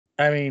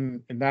I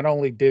mean, not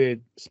only did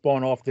it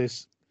spawn off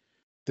this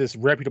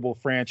reputable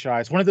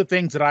franchise, one of the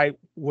things that I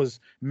was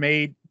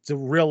made to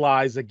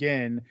realize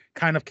again,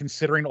 kind of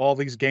considering all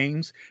these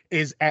games,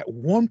 is at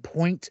one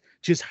point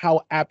just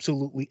how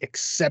absolutely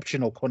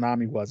exceptional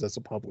Konami was as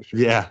a publisher.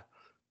 Yeah.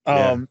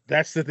 Yeah.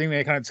 That's the thing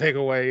they kind of take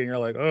away, and you're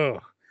like, oh,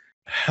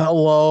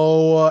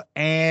 hello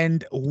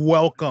and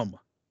welcome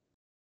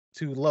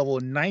to level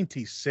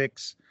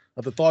 96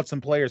 of the Thoughts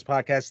and Players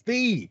podcast,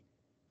 the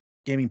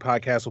gaming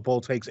podcast with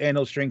bold takes and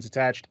no strings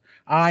attached.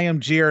 I am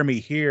Jeremy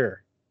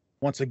here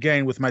once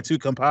again with my two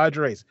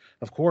compadres.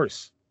 Of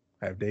course,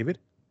 I have David.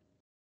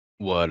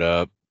 What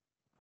up?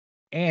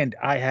 And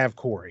I have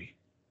Corey.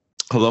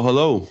 Hello,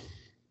 hello.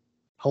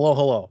 Hello,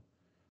 hello.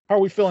 How are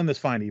we feeling this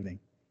fine evening?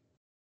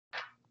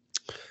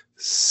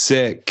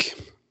 Sick.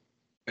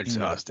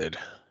 Exhausted.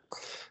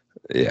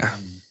 Yeah.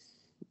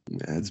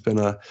 It's been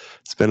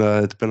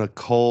a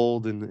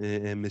cold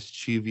and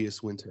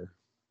mischievous winter.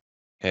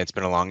 Yeah, it's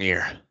been a long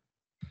year.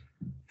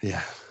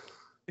 Yeah.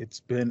 It's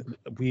been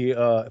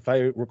if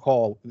I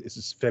recall, this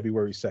is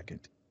February 2nd.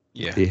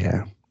 Yeah.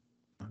 Yeah.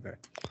 Okay.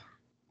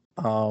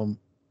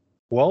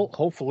 Well,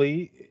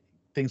 hopefully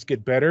things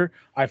get better.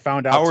 I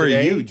found out today. How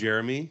are you,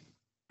 Jeremy?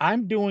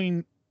 I'm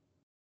doing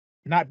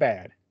not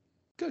bad.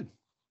 Good.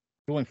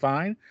 Doing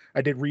fine.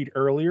 I did read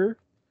earlier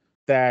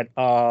that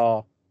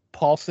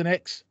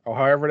Paulsonix, or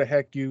however the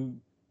heck you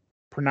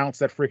pronounce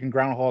that freaking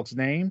groundhog's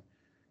name,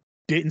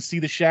 didn't see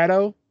the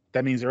shadow.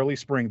 That means early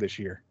spring this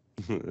year.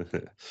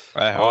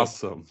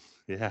 Awesome.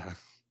 Yeah.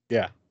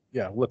 Yeah.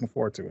 Looking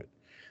forward to it.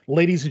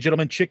 Ladies and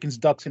gentlemen, chickens,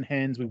 ducks, and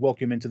hens, we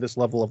welcome into this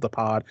level of the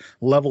pod.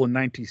 Level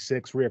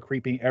 96. We are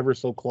creeping ever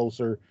so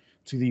closer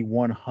to the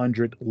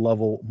 100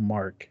 level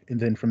mark. And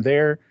then from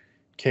there,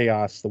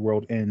 chaos, the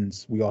world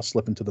ends. We all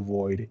slip into the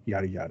void,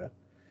 yada, yada.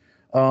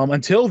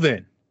 Until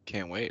then.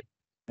 Can't wait.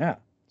 Yeah,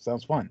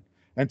 sounds fun.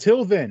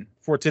 Until then,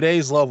 for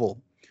today's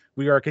level,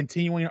 we are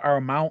continuing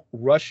our Mount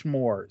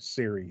Rushmore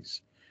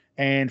series.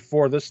 And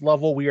for this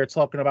level, we are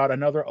talking about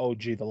another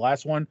OG. The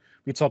last one,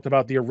 we talked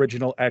about the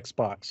original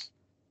Xbox,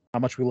 how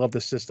much we love the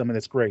system, and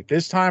it's great.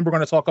 This time, we're going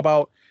to talk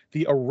about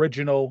the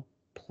original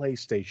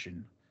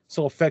PlayStation,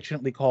 so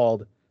affectionately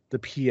called the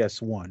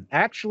PS1.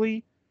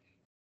 Actually,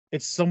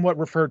 it's somewhat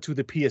referred to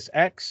the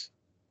PSX,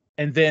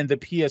 and then the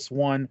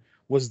PS1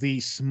 was the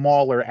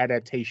smaller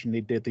adaptation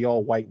they did, the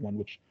all-white one,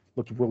 which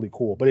looked really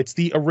cool. But it's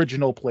the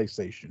original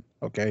PlayStation,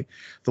 okay?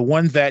 The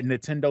one that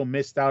Nintendo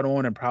missed out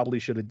on and probably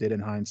should have did in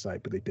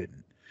hindsight, but they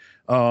didn't.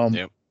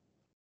 Yep.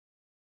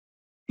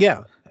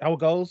 Yeah, how it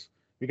goes,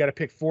 we got to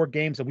pick 4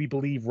 games that we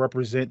believe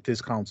represent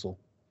this console.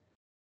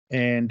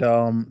 And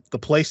the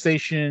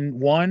PlayStation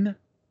 1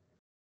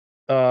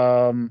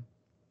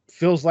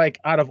 feels like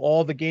out of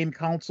all the game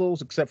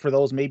consoles, except for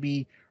those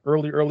maybe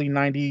early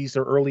 90s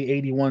or early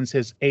 81s,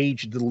 has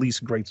aged the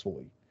least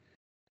gracefully.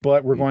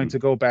 But we're going to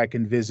go back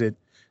and visit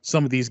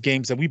some of these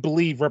games that we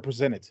believe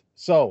represent it.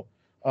 So,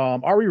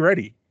 are we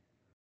ready?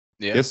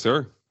 Yeah. Yes,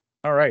 sir.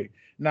 All right.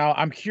 Now,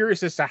 I'm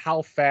curious as to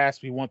how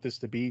fast we want this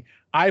to be.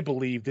 I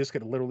believe this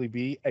could literally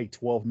be a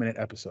 12-minute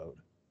episode.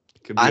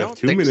 It could be a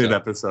 2-minute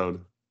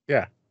episode.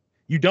 Yeah.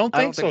 You don't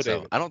think so, so?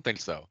 David? I don't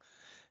think so.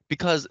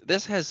 Because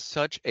this has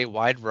such a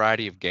wide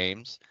variety of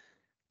games,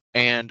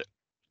 and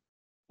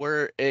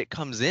where it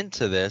comes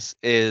into this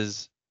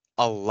is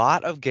a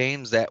lot of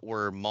games that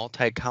were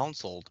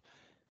multi-consoled.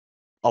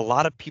 A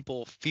lot of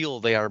people feel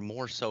they are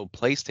more so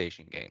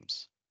PlayStation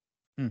games.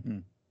 Mm-hmm.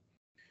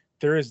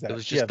 There is that. It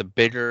was just the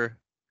bigger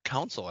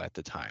console at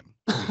the time.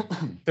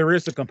 There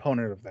is a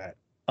component of that.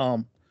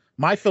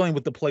 My feeling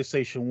with the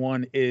PlayStation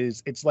 1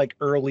 is it's like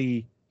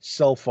early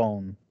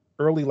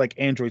like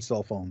Android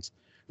cell phones.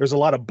 There's a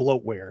lot of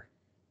bloatware,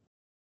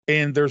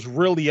 and there's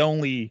really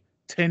only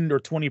 10 or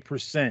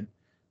 20%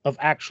 of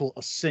actual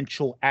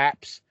essential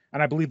apps.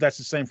 And I believe that's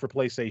the same for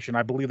PlayStation.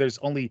 I believe there's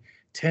only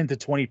 10 to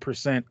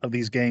 20% of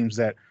these games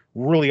that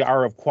really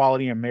are of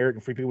quality and merit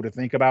and for people to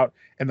think about.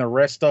 And the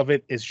rest of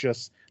it is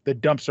just the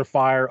dumpster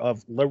fire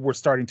of we're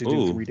starting to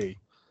do 3D.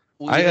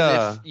 Well,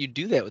 even if you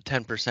do that with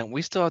 10%,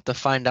 we still have to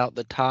find out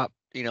the top,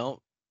 I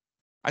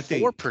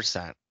think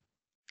 4%.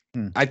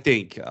 I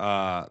think,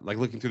 like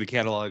looking through the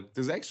catalog,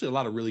 there's actually a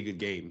lot of really good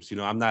games.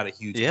 I'm not a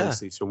huge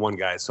PlayStation 1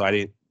 guy, so I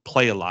didn't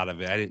play a lot of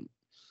it. I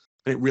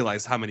didn't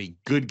realize how many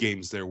good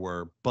games there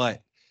were.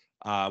 But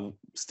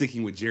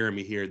sticking with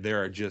Jeremy here,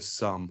 there are just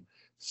some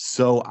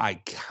so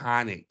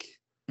iconic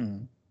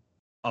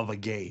of a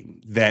game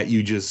that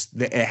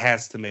it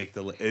has to make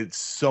the list. It's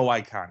so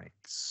iconic,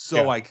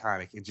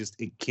 iconic.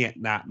 It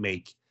can't not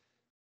make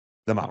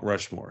the Mount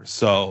Rushmore.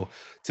 So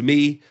to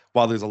me,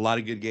 while there's a lot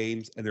of good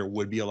games and there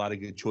would be a lot of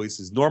good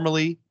choices,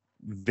 normally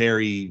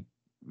very,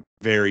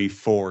 very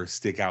 4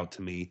 stick out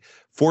to me.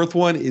 4th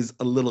one is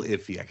a little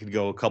iffy. I could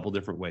go a couple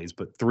different ways,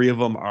 but 3 of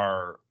them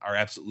are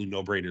absolutely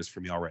no-brainers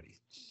for me already.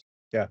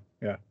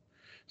 Yeah.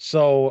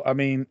 So, I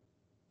mean,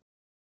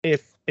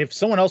 if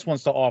someone else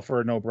wants to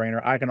offer a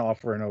no-brainer, I can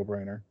offer a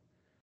no-brainer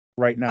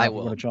right now. I will.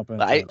 will. Want to jump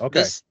in?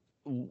 Okay.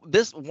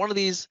 This one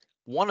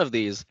of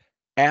these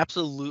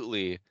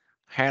absolutely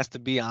has to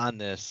be on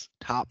this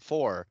top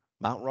 4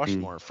 Mount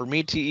Rushmore, for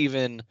me to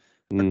even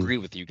agree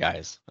with you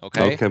guys.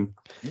 Okay.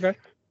 Okay.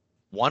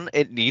 One,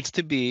 it needs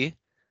to be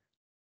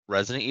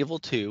Resident Evil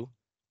 2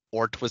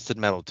 or Twisted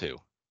Metal 2.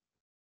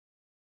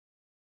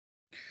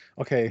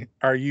 Okay.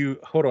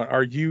 Hold on.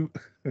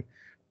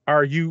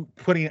 Are you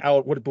putting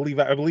out what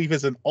I believe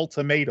is an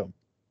ultimatum?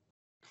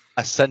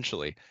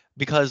 Essentially,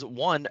 because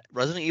one,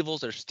 Resident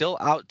Evils are still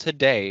out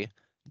today,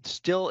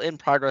 still in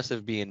progress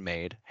of being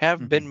made,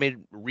 have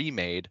been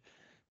remade,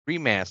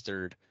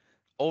 remastered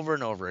over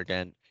and over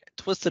again.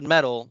 Twisted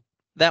Metal,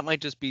 that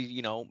might just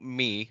be,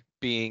 me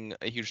being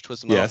a huge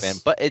Twisted Metal fan,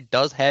 but it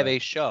does have a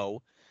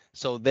show,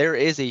 so there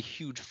is a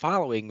huge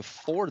following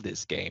for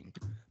this game.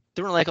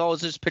 They were like, oh,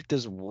 let's just pick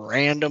this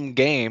random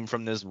game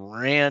from this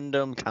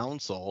random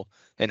console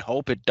and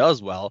hope it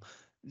does well.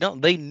 No,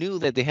 they knew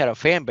that they had a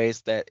fan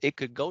base that it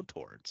could go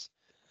towards.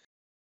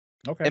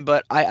 Okay.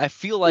 But I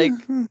feel like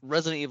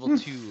Resident Evil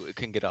 2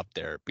 can get up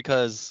there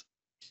because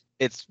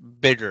it's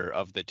bigger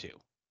of the two.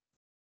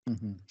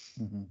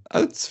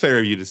 It's fair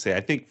of you to say.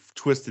 I think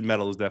Twisted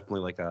Metal is definitely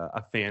like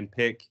a fan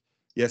pick.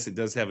 Yes, it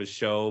does have a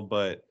show,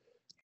 but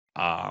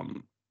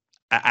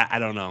I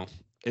don't know.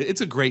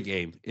 It's a great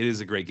game. It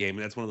is a great game.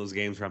 And that's one of those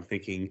games where I'm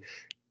thinking,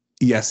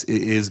 yes,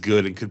 it is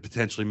good and could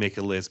potentially make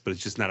a list, but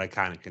it's just not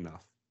iconic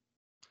enough.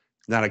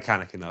 Not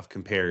iconic enough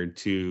compared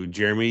to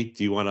Jeremy.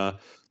 Do you want to?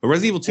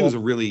 Resident Evil 2 is a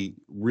really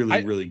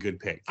good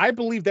pick. I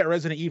believe that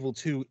Resident Evil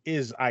 2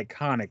 is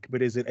iconic,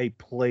 but is it a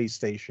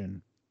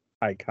PlayStation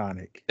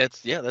iconic?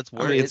 That's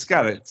where it's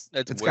got to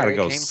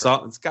go.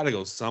 It's got to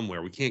go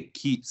somewhere. We can't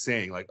keep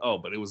saying like, oh,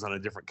 but it was on a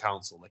different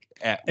console. Like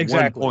at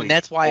exactly. one point, and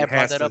that's why I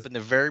brought that up in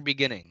the very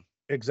beginning.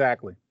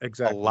 Exactly.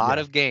 A lot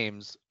of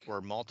games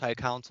were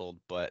multi-console,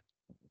 but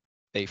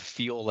they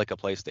feel like a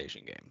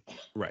PlayStation game.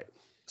 Right.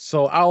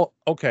 So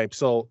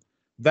so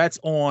that's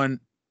on.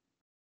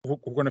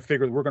 We're gonna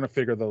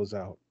figure those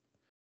out.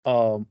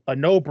 A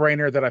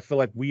no-brainer that I feel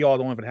like we all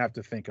don't even have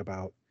to think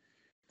about.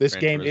 This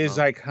game is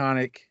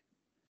iconic.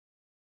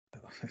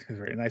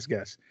 Very nice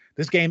guess.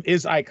 This game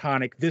is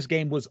iconic. This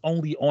game was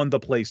only on the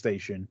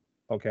PlayStation.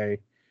 Okay.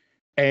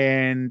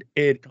 And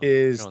it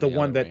is the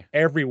one that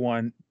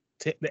everyone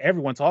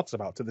talks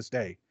about to this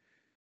day.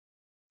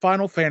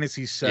 Final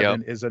Fantasy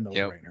VII is a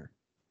no-brainer.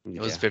 It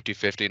was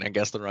 50-50, and I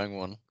guessed the wrong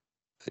one.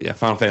 Yeah,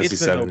 Final Fantasy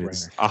VII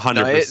is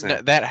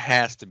 100%. That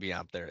has to be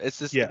out there. It's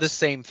just Yes. the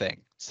same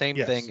thing. Same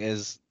thing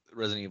as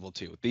Resident Evil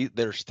 2.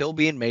 They're still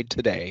being made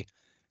today.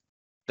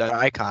 They're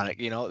iconic.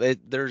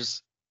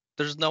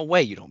 There's no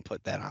way you don't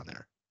put that on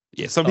there.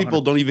 Yeah, some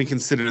people don't even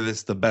consider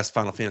this the best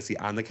Final Fantasy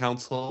on the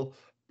console,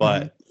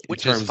 but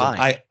which is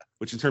fine.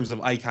 In terms of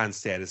icon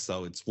status,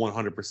 so it's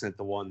 100%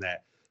 the one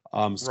that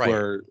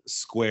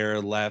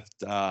Square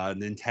left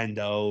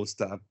Nintendo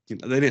stuff.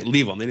 They didn't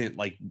leave them. They didn't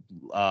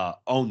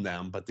own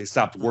them, but they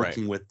stopped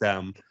working with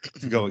them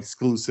to go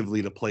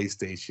exclusively to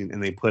PlayStation,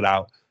 and they put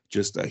out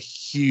just a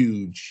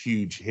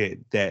huge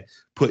hit that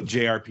put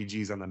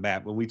JRPGs on the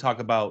map. When we talk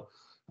about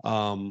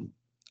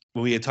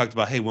when we had talked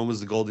about, hey, when was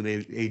the golden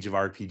age of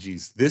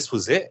RPGs? This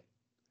was it.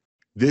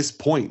 This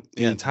point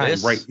in time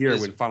right here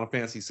when Final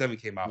Fantasy VII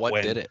came out.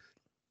 What did it?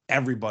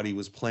 Everybody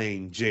was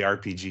playing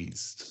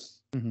JRPGs.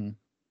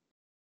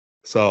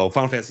 So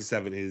Final Fantasy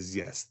VII is,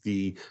 yes,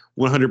 the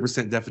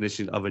 100%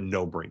 definition of a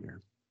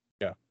no-brainer.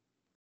 Yeah.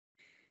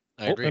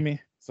 I agree.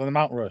 So the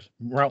Mount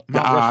Rushmore.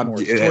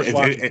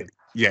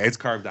 It's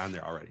carved on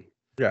there already.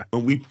 Yeah.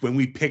 When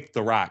we picked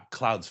the rock,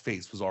 Cloud's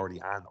face was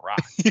already on the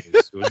rock.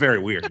 It was very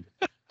weird.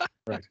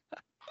 Right.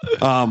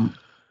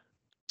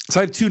 So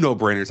I have two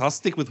no-brainers. I'll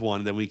stick with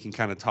one, then we can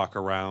kind of talk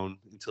around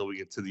until we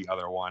get to the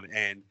other one.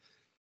 And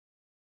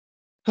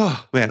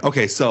oh man,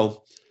 okay,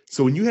 so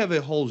when you have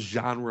a whole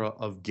genre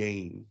of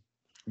game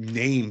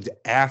named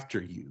after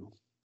you,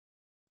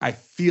 I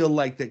feel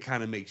like that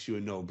kind of makes you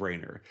a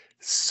no-brainer.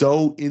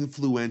 So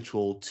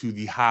influential to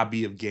the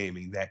hobby of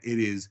gaming that it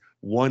is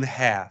one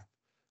half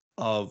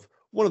of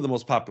one of the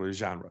most popular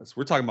genres.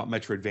 We're talking about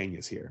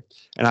Metroidvanias here,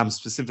 and I'm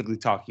specifically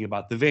talking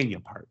about the Vania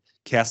part.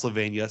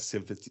 Castlevania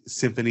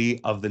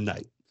Symphony of the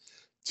Night.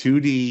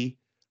 2D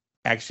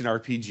action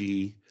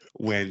RPG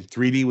when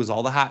 3D was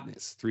all the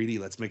hotness. 3D,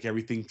 let's make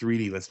everything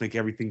 3D. Let's make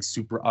everything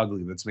super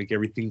ugly. Let's make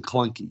everything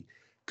clunky.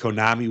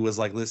 Konami was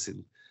like,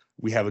 listen,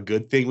 we have a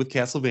good thing with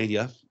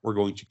Castlevania. We're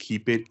going to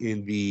keep it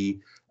in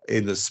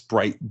the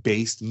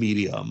sprite-based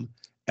medium,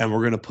 and we're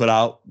going to put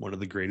out one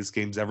of the greatest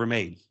games ever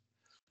made.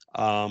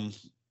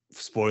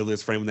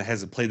 Spoilers for anyone that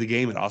hasn't played the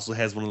game, it also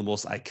has one of the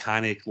most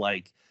iconic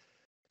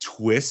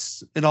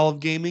twists in all of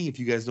gaming. If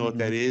you guys know what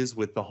that is,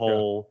 with the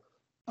whole,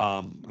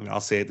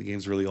 I'll say it, the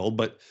game's really old,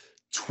 but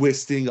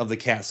twisting of the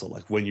castle.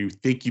 Like when you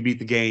think you beat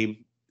the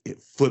game, it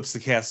flips the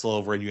castle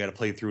over and you had to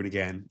play through it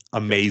again.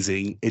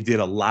 Amazing. It did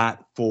a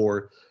lot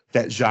for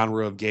that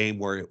genre of game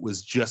where it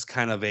was just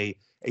kind of a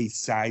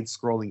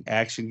side-scrolling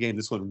action game.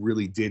 This one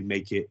really did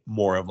make it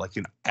more of like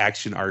an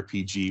action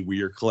RPG where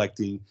you're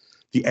collecting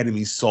the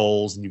enemy's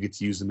souls and you get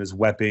to use them as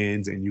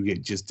weapons, and you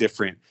get just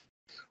different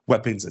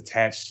weapons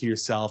attached to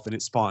yourself. And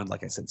it spawned,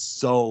 like I said,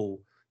 so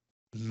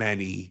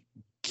many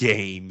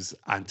games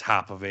on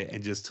top of it,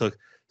 and just took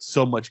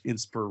so much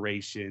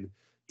inspiration.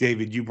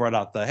 David, you brought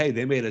out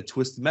they made a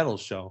Twisted Metal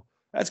show.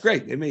 That's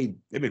great. They made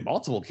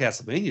multiple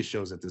Castlevania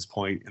shows at this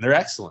point, and they're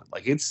excellent.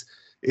 Like it's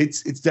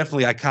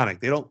definitely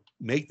iconic. They don't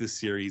make this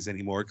series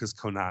anymore because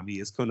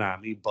Konami is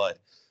Konami, but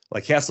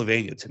like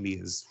Castlevania to me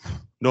is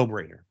no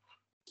brainer.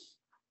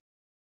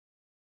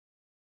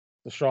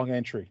 A strong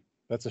entry.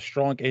 That's a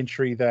strong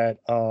entry that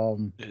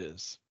it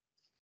is.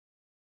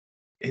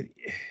 It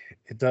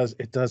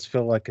does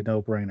feel like a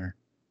no brainer.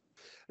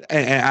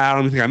 And I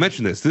don't even think I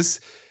mentioned this. This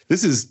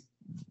is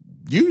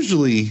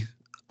usually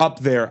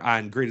up there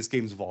on greatest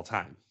games of all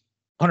time.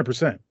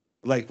 100%.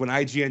 Like when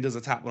IGN does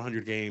a top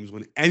 100 games,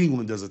 when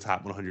anyone does a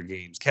top 100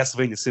 games,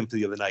 Castlevania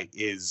Symphony of the Night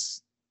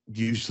is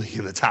usually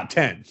in the top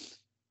 10.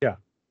 Yeah,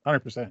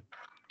 100%.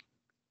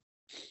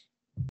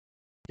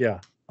 Yeah.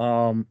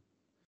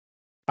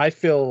 I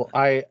feel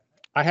I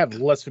have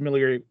less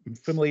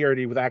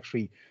familiarity with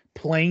actually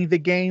playing the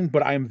game,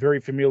 but I'm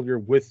very familiar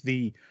with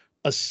the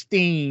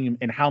esteem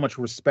and how much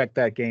respect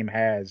that game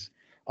has.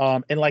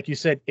 And like you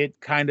said, it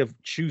kind of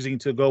choosing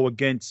to go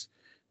against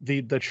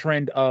the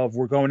trend of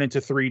we're going into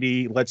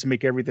 3D.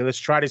 Let's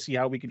try to see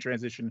how we can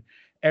transition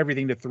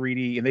everything to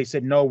 3D. And they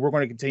said, no, we're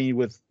going to continue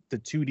with the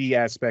 2D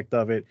aspect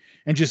of it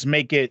and just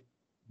make it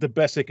the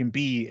best it can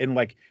be and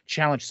like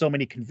challenge so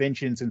many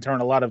conventions and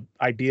turn a lot of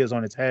ideas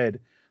on its head.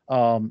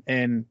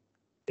 And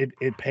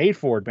it paid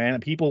for it, man.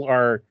 People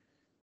are,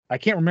 I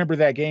can't remember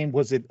that game.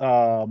 Was it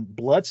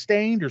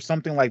Bloodstained or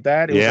something like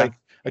that? It was like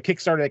a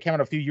Kickstarter that came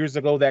out a few years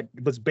ago that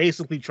was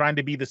basically trying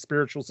to be the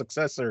spiritual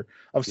successor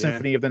of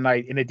Symphony of the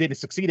Night, and it didn't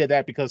succeed at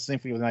that because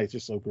Symphony of the Night is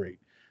just so great.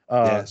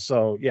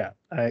 So yeah,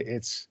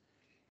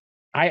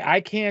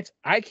 I can't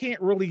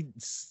really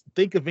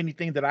think of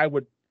anything that I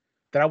would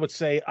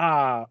say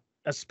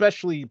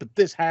especially, but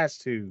this has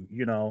to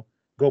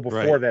go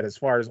before that as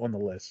far as on the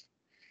list.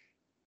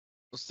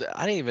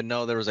 I didn't even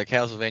know there was a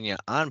Castlevania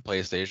on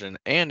PlayStation,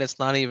 and it's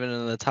not even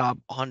in the top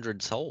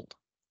 100 sold.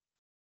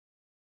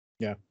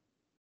 Yeah.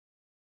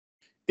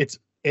 It's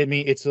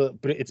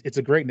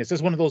a greatness.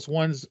 It's one of those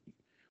ones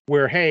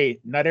where, hey,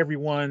 not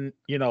everyone,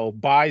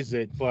 buys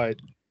it, but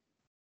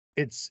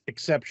it's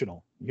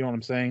exceptional. You know what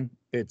I'm saying?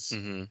 It's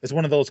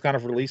one of those kind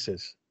of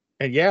releases.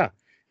 And yeah,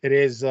 it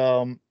is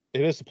a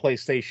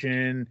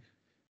PlayStation.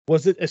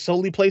 Was it a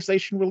solely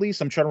PlayStation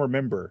release? I'm trying to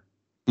remember.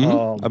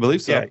 I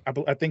believe so. Yeah,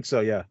 I think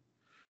so, yeah.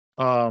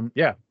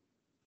 Yeah.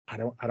 I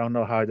don't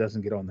know how it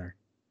doesn't get on there.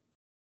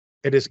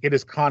 It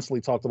is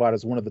constantly talked about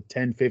as one of the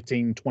 10,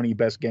 15, 20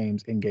 best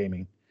games in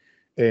gaming.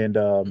 And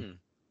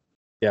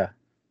yeah.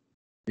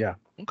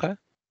 Okay.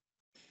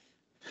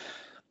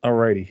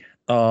 Alrighty.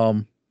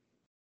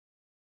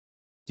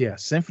 Yeah,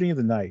 Symphony of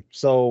the Night.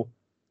 So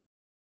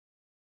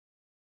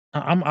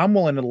I'm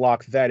willing to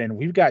lock that in.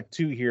 We've got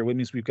 2 here, which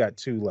means we've got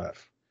 2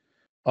 left.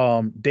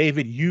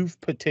 David, you've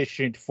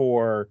petitioned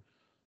for,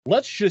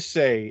 let's just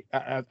say,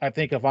 I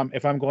think if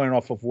I'm going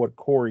off of what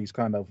Corey's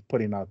kind of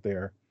putting out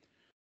there,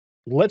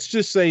 let's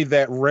just say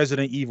that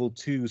Resident Evil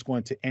 2 is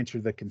going to enter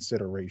the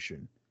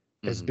consideration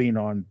as being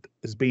on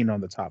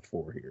the top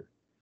 4 here.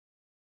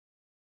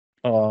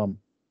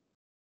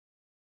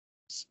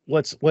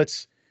 Let's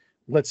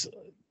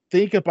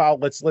think about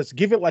let's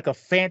give it like a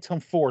Phantom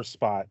 4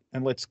 spot,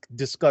 and let's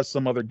discuss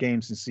some other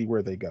games and see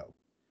where they go.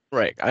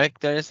 Right. I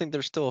just think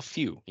there's still a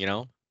few,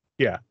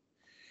 Yeah.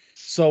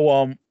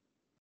 So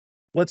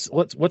what's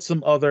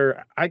some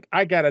other?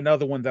 I got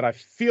another one that I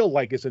feel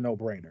like is a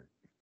no-brainer.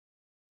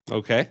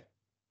 Okay.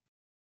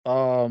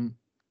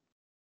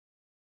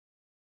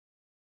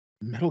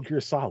 Metal Gear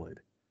Solid.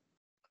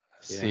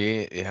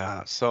 See,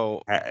 yeah.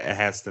 So it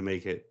has to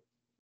make it.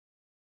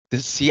 I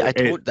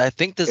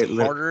think this is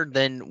harder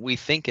than we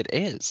think it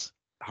is.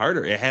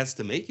 Harder. It has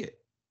to make it.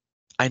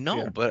 I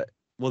know, but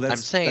I'm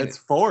saying that's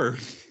 4.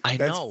 I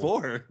that's know.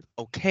 4.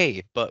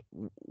 Okay, but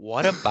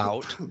what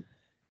about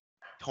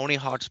Tony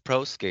Hawk's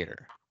Pro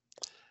Skater?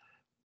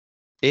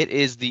 It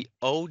is the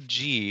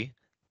OG.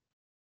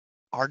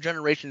 Our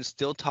generation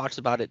still talks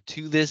about it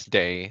to this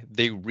day.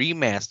 They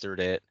remastered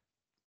it.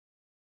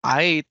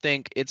 I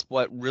think it's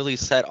what really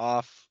set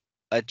off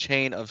a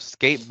chain of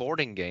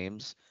skateboarding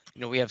games.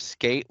 We have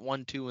Skate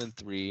 1, 2, and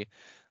 3.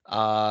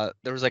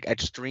 There was like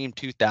Extreme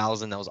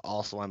 2000 that was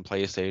also on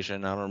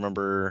PlayStation. I don't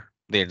remember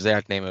the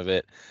exact name of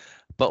it,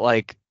 but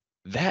like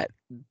that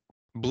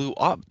blew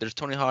up. There's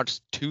Tony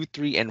Hawk's 2,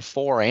 3, and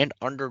 4, and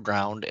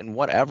Underground, and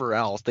whatever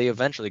else. They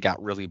eventually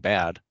got really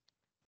bad.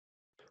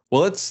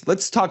 Well,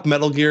 let's talk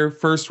Metal Gear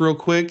first, real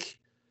quick,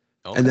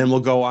 and then we'll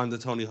go on to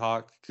Tony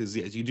Hawk, because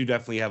you do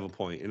definitely have a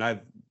point, and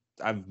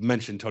I've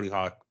mentioned Tony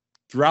Hawk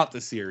throughout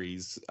the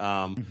series.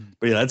 But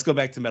yeah, let's go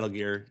back to Metal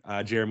Gear.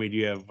 Jeremy, do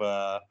you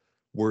have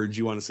words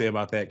you want to say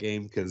about that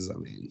game? Because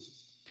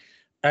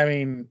I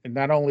mean,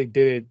 not only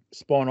did it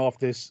spawn off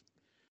this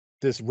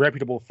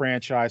reputable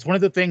franchise, one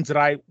of the things that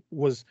I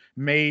was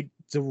made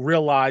to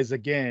realize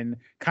again,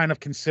 kind of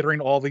considering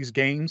all these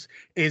games,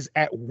 is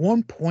at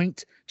one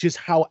point just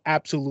how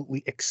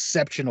absolutely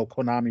exceptional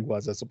Konami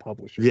was as a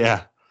publisher.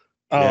 Yeah.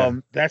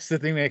 That's the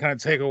thing they kind of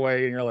take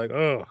away, and you're like,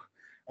 oh.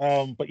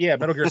 But yeah,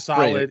 Metal Gear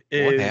Solid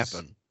is. What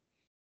happened?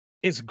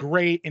 it's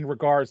great in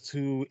regards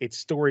to its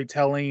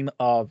storytelling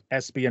of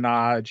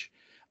espionage.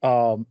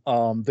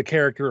 The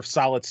character of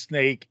Solid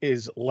Snake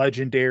is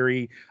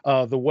legendary.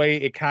 The way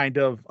it kind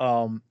of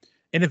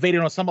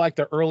innovated on some like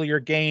the earlier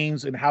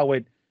games and how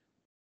it,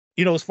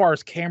 as far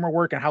as camera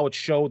work and how it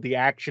showed the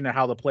action and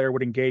how the player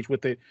would engage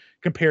with it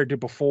compared to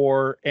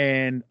before.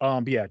 And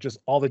yeah, just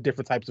all the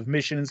different types of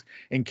missions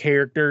and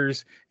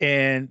characters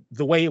and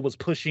the way it was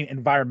pushing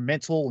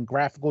environmental and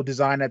graphical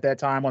design at that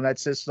time on that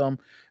system.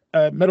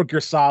 Metal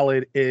Gear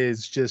Solid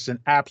is just an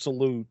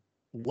absolute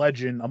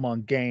legend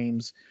among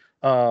games.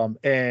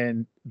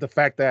 And the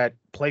fact that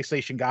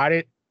PlayStation got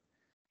it,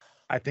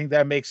 I think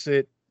that makes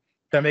it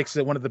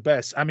one of the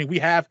best. I mean,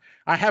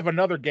 I have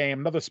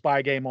another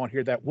spy game on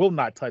here that will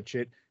not touch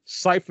it,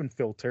 Siphon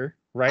Filter,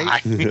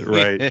 right?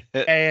 Right.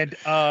 And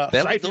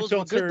Siphon those Filter,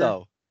 were good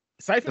though.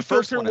 Siphon The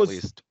first Filter one, was, at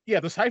least. yeah,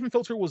 the Siphon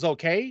Filter was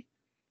okay.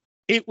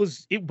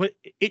 But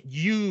it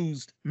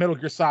used Metal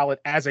Gear Solid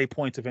as a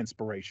point of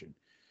inspiration.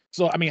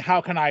 So I mean,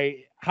 how can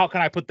I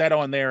put that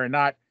on there and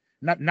not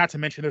to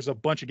mention there's a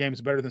bunch of games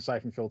better than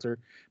Siphon Filter,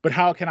 but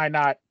how can I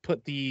not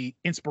put the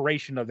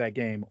inspiration of that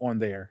game on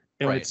there?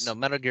 And Right. No,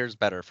 Metal Gear is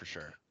better for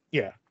sure.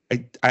 Yeah.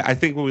 I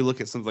think when we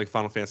look at something like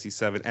Final Fantasy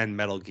VII and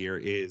Metal Gear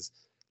is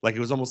like it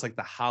was almost like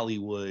the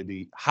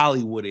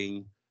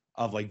Hollywooding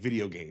of like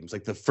video games,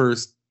 like the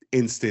first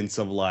instance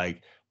of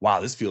like, wow,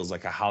 this feels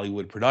like a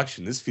Hollywood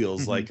production. This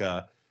feels like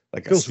a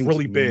feels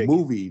really big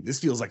movie.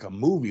 This feels like a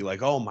movie.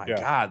 Like, oh my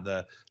god,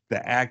 the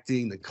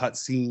acting, the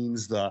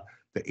cutscenes, the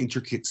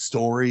intricate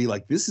story.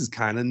 Like this is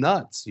kind of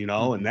nuts,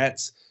 and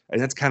that's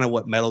kind of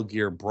what Metal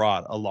Gear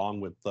brought along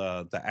with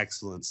the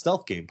excellent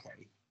stealth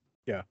gameplay.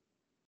 Yeah,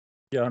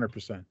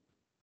 100%.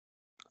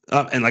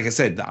 And like I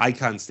said, the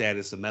icon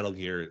status of Metal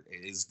Gear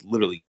is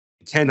literally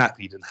cannot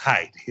be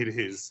denied. It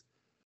is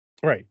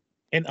right,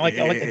 and like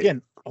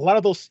again, a lot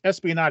of those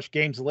espionage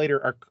games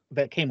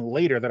that came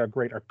later that are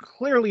great are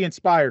clearly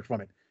inspired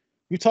from it.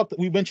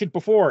 We mentioned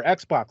before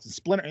Xbox and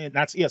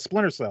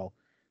Splinter Cell,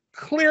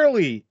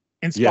 clearly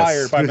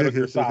inspired by Metal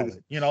Gear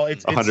Solid.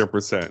 It's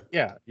 100%.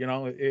 Yeah,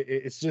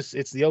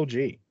 it's the OG.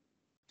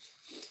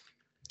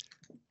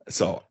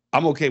 So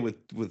I'm okay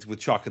with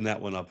chalking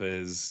that one up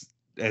as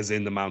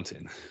in the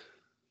mountain.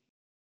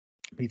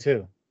 Me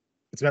too.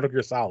 It's Metal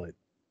Gear Solid.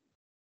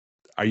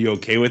 Are you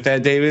okay with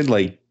that, David?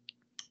 Like,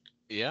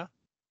 yeah.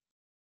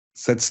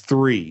 So that's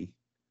 3,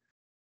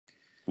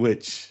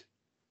 which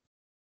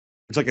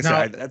like I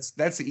said,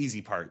 that's the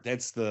easy part.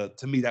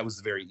 To me that was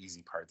the very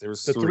easy part. There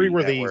was the 3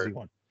 were the easy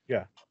one.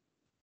 Yeah.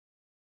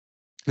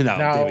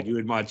 Now, David, you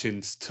had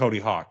mentioned Tony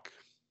Hawk.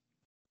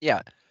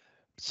 Yeah.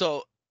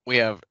 So we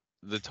have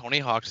the Tony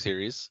Hawk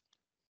series.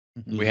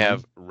 Mm-hmm. We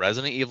have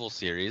Resident Evil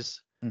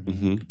series.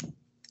 Mm-hmm.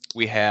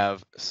 We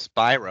have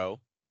Spyro.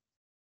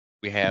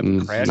 We have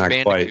Crash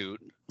Bandicoot.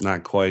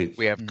 Not quite.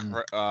 We have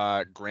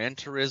Gran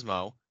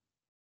Turismo.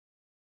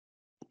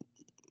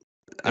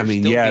 I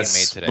mean,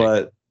 yes,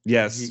 but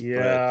yes,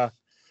 yeah.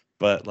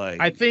 But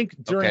like, I think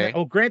Gran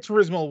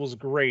Turismo was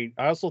great.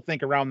 I also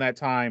think around that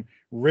time,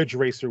 Ridge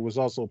Racer was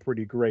also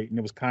pretty great, and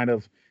it was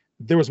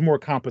there was more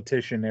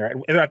competition there.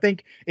 And I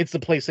think it's the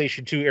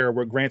PlayStation 2 era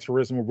where Gran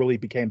Turismo really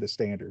became the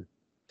standard.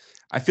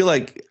 I feel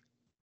like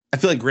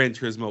Gran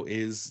Turismo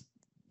is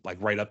like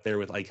right up there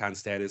with icon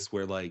status,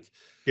 where like,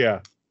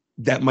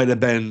 that might have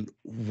been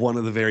one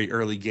of the very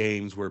early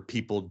games where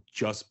people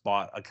just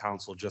bought a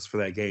console just for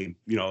that game.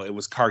 It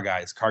was car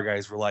guys. Car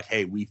guys were like,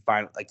 hey, we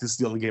find like this is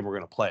the only game we're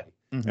gonna play,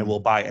 and we'll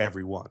buy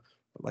every one.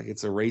 But like,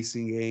 it's a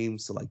racing game,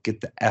 so like,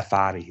 get the F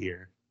out of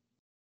here.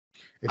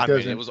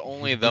 It was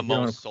only the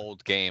most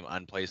sold game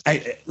on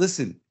PlayStation.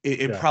 Listen,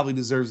 it probably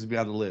deserves to be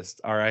on the list.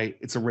 All right,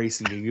 it's a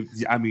racing game.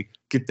 I mean,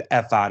 get the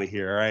F out of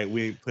here. All right,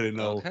 we ain't putting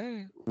no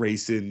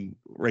racing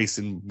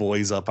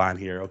boys up on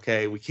here.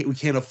 Okay, we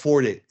can't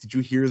afford it. Did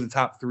you hear the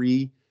top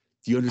 3?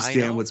 Do you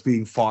understand what's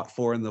being fought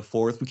for in the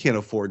 4th? We can't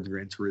afford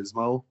Gran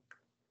Turismo.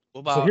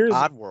 What about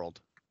Oddworld?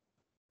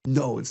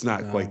 No, it's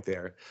not quite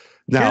there.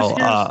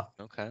 Now,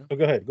 okay. Oh,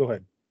 go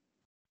ahead.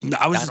 No,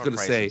 I was just going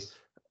to say.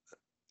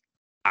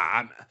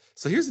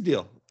 So here's the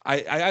deal.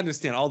 I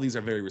understand all these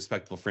are very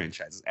respectable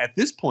franchises. At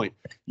this point,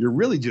 you're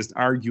really just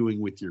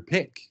arguing with your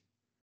pick.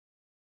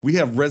 We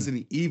have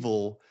Resident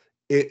Evil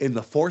in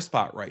the 4th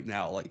spot right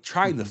now, like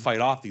trying to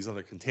fight off these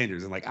other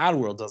contenders. And like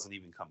Oddworld doesn't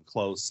even come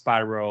close.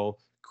 Spyro,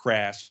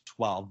 Crash,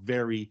 12,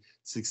 very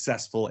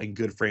successful and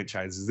good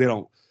franchises. They're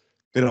not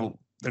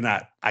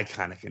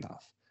iconic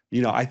enough.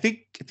 I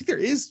think there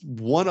is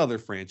one other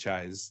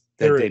franchise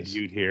that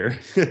debuted here.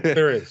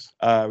 There is.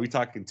 We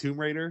talking Tomb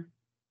Raider?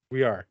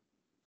 We are.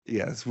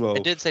 Yes. Well,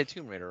 it did say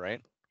Tomb Raider,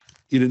 right?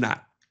 You did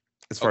not,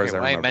 as far as I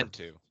remember. I meant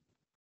to.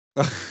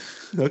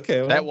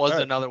 Okay. Well, that was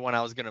another one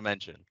I was going to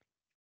mention.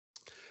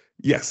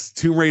 Yes,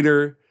 Tomb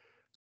Raider,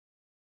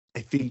 I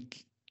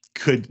think,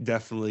 could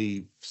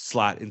definitely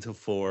slot into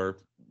 4.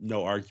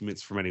 No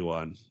arguments from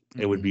anyone.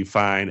 It would be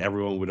fine.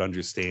 Everyone would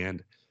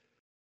understand.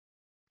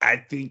 I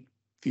think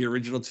the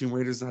original Tomb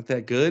Raider is not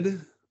that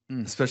good.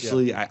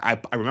 Especially, I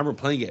remember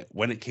playing it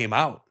when it came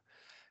out.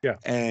 Yeah.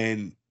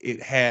 And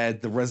it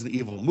had the Resident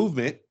Evil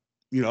movement,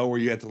 where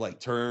you had to like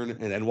turn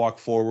and then walk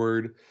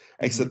forward.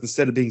 Except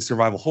instead of being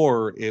survival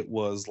horror, it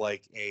was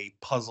like a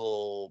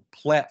puzzle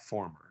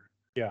platformer.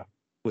 Yeah.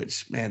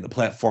 Which, man, the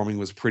platforming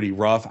was pretty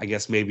rough. I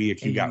guess maybe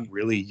if you got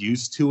really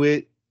used to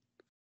it.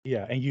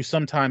 Yeah, and you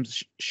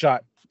sometimes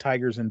shot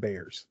tigers and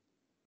bears.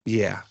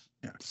 Yeah.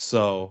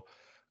 So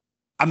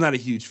I'm not a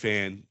huge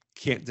fan.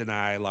 Can't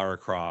deny Lara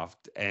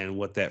Croft and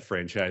what that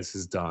franchise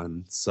has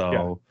done.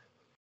 So,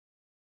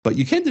 but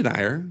you can deny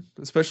her,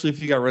 especially if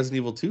you got Resident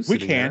Evil 2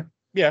 sitting there.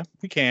 Yeah,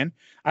 we can.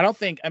 I don't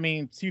think,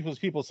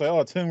 people say,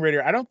 oh, Tomb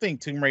Raider. I don't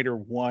think Tomb Raider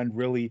 1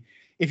 really,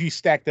 if you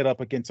stacked it up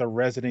against a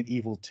Resident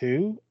Evil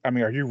 2,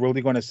 are you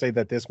really going to say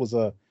that this was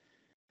a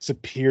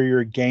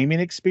superior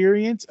gaming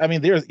experience?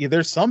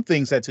 There's some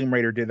things that Tomb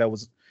Raider did that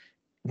was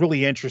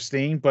really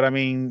interesting, but you're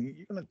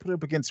going to put it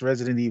up against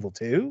Resident Evil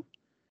 2?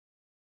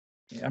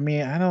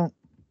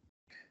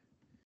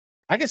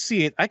 I could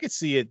see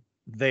it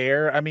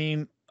there.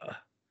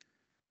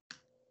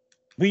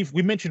 We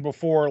mentioned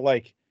before,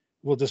 like,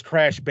 will does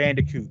Crash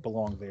Bandicoot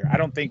belong there? I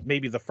don't think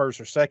maybe the first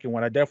or second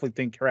one. I definitely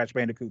think Crash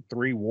Bandicoot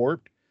 3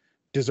 Warped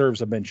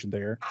deserves a mention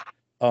there,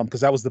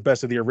 because that was the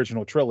best of the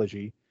original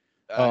trilogy.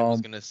 I was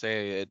gonna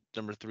say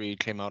number 3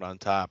 came out on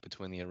top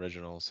between the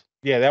originals.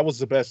 Yeah, that was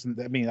the best.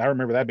 I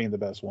remember that being the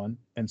best one,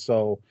 and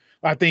so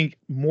I think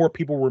more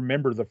people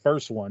remember the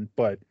first one,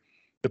 but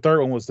the third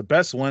one was the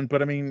best one.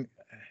 But I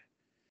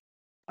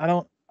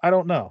don't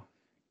know.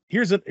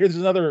 Here's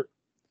another.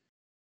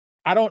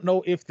 I don't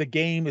know if the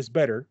game is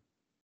better,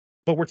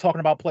 but we're talking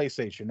about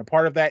PlayStation. A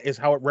part of that is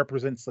how it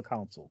represents the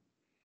console.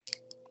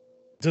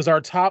 Does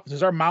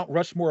our Mount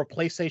Rushmore of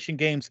PlayStation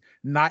games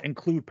not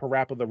include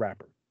Parappa the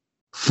Rapper?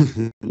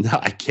 No,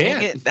 I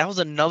can't. That was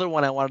another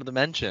one I wanted to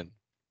mention.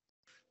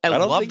 I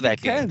love that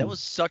game. That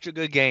was such a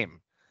good game.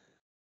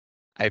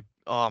 It's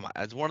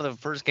one of the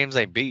first games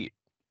I beat.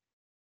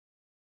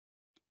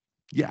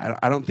 Yeah,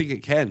 I don't think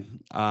it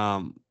can.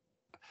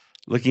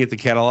 Looking at the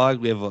catalog,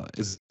 we have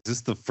is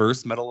this the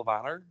first Medal of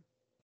Honor?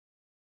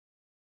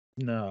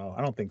 No,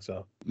 I don't think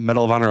so.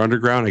 Medal of Honor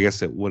Underground, I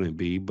guess it wouldn't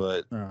be,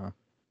 but no,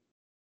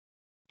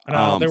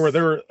 there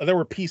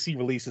were PC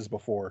releases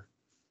before.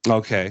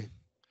 Okay.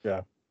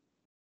 Yeah.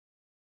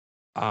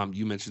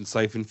 You mentioned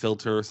Siphon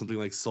Filter, something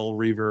like Soul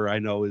Reaver, I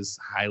know is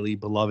highly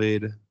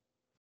beloved.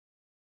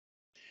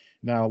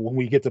 Now, when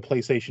we get to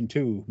PlayStation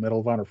 2, Medal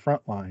of Honor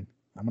Frontline,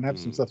 I'm gonna have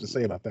some stuff to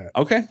say about that.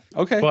 Okay.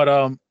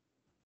 But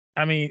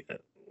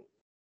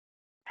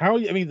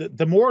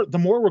the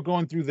more we're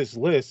going through this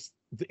list,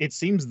 it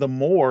seems the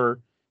more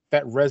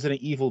that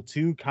Resident Evil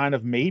 2 kind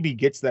of maybe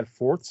gets that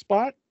fourth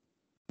spot.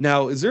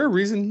 Now, is there a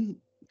reason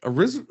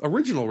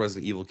original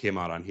Resident Evil came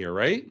out on here,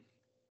 right?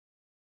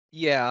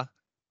 Yeah.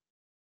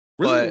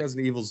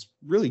 Resident Evil's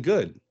really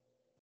good.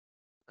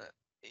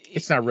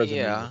 It's not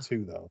Resident Evil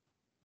 2 though.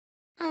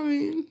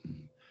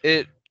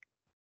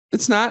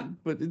 It's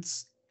not, but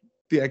it's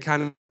the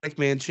iconic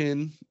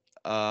mansion.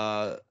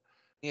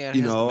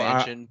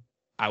 Mansion.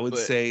 I would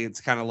say it's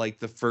kind of like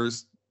the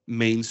first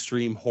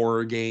mainstream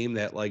horror game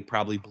that like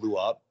probably blew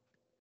up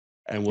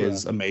and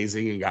was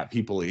amazing and got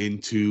people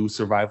into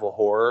survival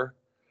horror.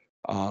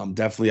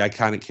 Definitely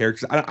iconic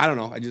characters. I don't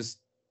know.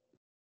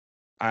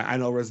 I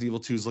know Resident Evil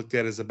 2 is looked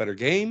at as a better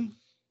game.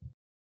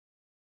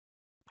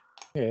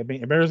 Yeah,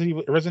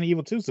 Resident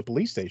Evil 2 is the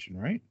police station,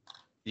 right?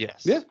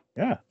 Yes. Yeah.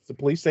 It's the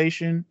police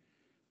station.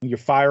 When you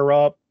fire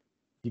up,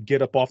 you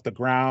get up off the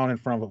ground in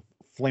front of a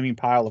flaming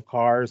pile of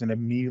cars and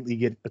immediately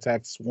get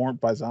attacked,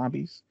 swarmed by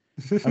zombies.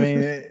 It's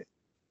iconic.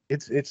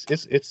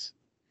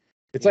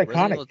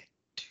 Resident Evil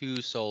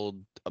 2 sold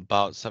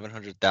about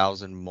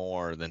 700,000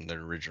 more than the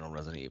original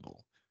Resident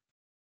Evil.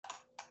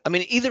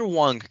 Either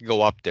one could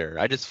go up there.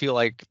 I just feel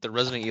like the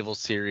Resident Evil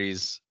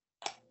series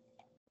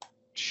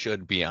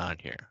should be on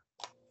here.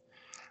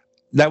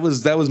 That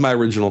was my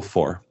original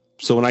 4.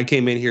 So when I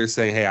came in here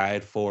saying, hey, I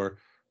had 4,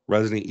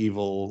 Resident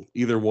Evil,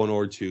 either 1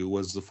 or 2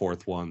 was the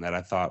 4th one that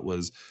I thought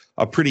was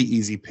a pretty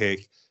easy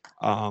pick.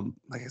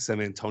 Like I said,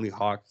 man, Tony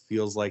Hawk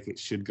feels like it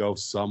should go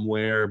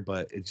somewhere,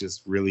 but it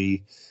just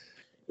really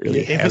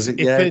hasn't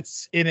yet.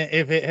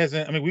 If it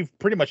hasn't, we've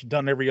pretty much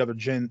done every other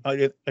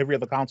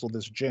console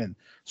this gen.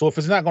 So if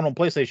it's not going on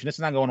PlayStation, it's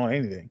not going on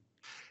anything.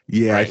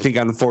 Yeah, right. I think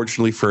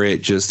unfortunately for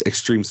it, just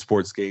extreme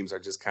sports games are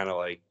just kind of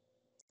like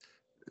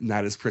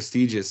not as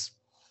prestigious.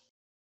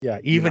 Yeah,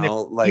 even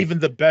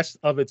the best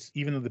of its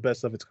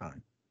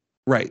kind.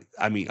 Right.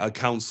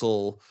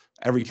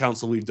 Every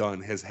console we've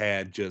done has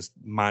had just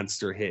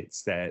monster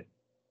hits that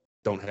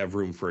don't have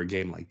room for a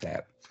game like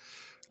that.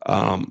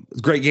 It's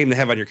a great game to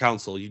have on your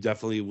console. You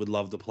definitely would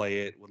love to play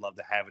it, would love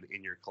to have it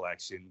in your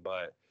collection.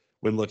 But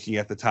when looking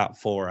at the top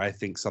 4, I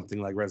think something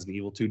like Resident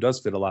Evil 2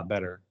 does fit a lot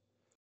better.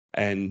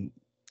 And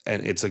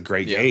it's a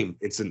great game.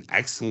 It's an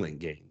excellent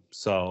game.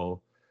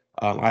 So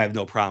I have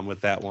no problem with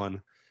that one.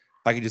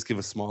 If I could just give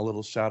a small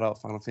little shout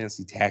out, Final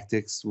Fantasy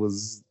Tactics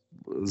was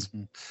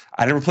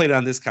I never played it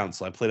on this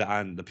console. I played it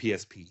on the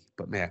PSP.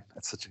 But man,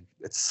 it's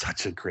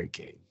such a great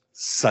game.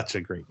 Such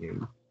a great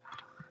game.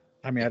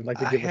 I'd like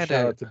to give a shout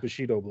out to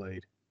Bushido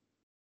Blade.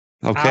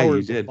 Okay,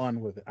 you did.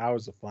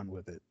 Hours of fun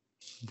with it.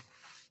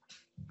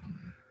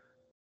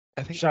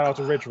 I think Shout out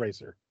to Ridge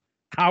Racer.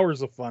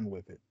 Hours of fun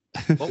with it.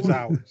 Just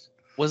hours.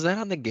 Was that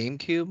on the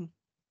GameCube?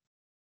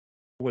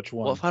 Which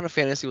one? What Final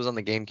Fantasy was on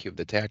the GameCube?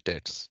 The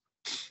Tactics.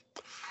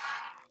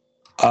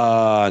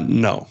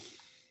 No.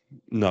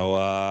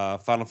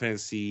 Final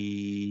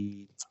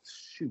Fantasy.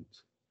 Shoot.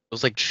 It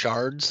was like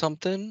Shard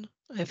something,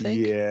 I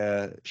think.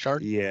 Yeah.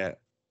 Shard Yeah.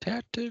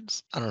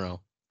 Tactics? I don't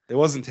know. It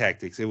wasn't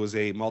Tactics. It was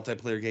a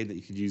multiplayer game that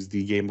you could use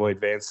the Game Boy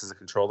Advance as a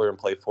controller and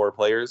play 4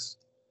 players.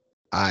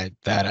 I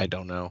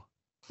don't know.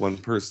 One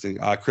person.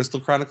 Crystal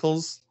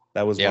Chronicles.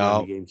 That was one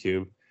on the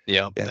GameCube.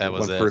 Yep, Yeah, that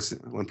was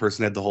one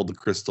person had to hold the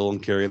crystal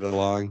and carry it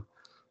along.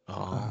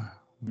 Oh.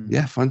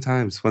 Yeah, fun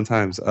times.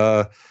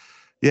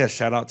 Yeah,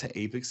 shout out to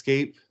Ape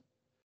Escape.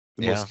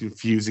 The most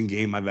confusing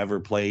game I've ever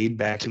played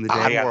back in the day.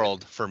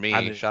 Oddworld for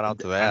me. Shout out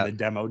to that. On the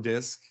demo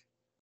disc.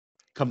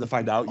 Come to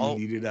find out,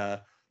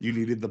 you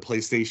needed the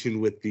PlayStation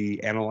with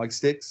the analog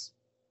sticks,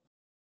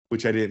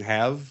 which I didn't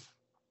have.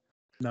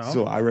 No.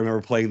 So I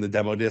remember playing the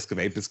demo disc of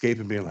Ape Escape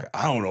and being like,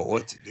 I don't know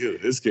what to do.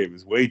 This game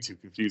is way too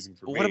confusing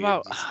for me. What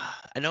about?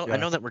 I know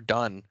that we're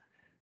done,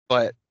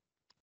 but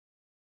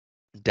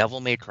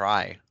Devil May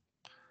Cry.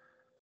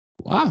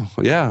 Wow.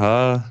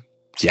 Yeah.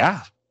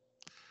 Yeah.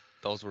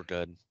 Those were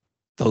good.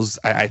 Those,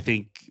 I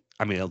think,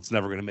 I mean, it's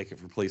never going to make it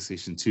for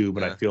PlayStation 2,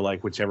 but I feel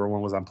like whichever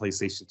one was on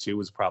PlayStation 2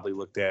 was probably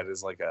looked at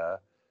as like a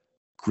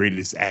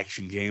greatest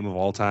action game of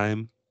all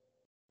time.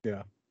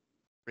 Yeah.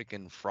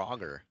 Freaking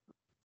Frogger.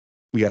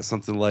 We got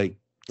something like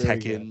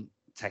Tekken.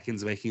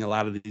 Tekken's making a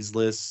lot of these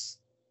lists.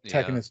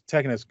 Tekken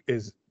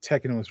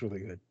was really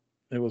good.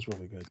 It was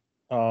really good.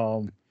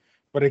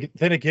 But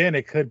then again,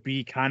 it could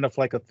be kind of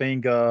like a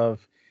thing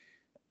of,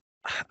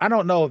 I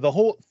don't know. The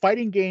whole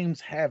fighting games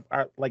have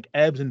like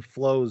ebbs and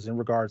flows in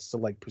regards to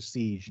like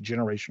prestige,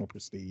 generational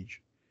prestige.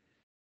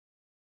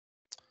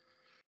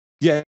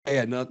 Yeah.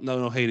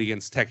 No hate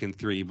against Tekken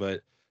 3,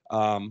 but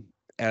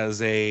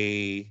as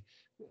a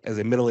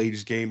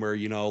middle-aged gamer,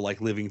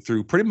 like living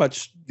through pretty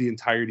much the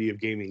entirety of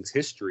gaming's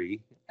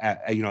history,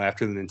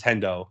 after the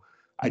Nintendo,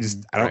 I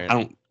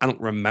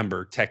don't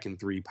remember Tekken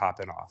 3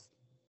 popping off.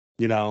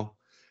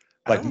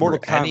 Like Mortal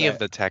Kombat, any of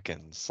the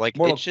Tekkens, like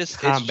Mortal it's just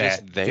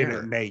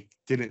there.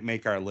 Didn't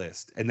make our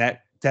list, and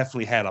that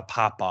definitely had a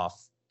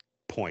pop-off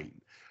point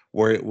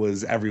where it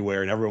was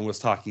everywhere and everyone was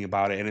talking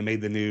about it, and it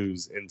made the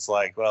news. And it's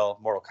like, well,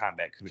 Mortal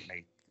Kombat couldn't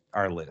make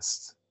our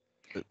list.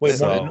 Wait,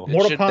 Mortal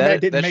Kombat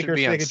didn't make our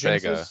Sega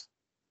Genesis?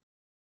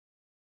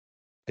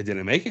 It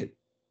didn't make it.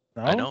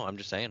 No? I know. I'm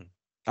just saying.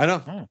 I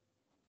know. Oh.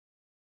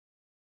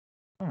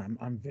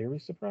 I'm very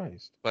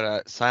surprised.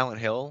 But Silent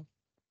Hill,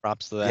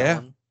 props to that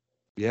one.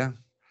 Yeah.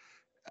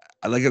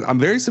 I'm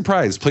very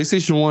surprised.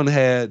 PlayStation 1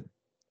 had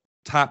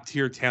top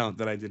tier talent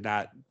that I did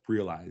not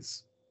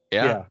realize.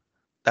 Yeah.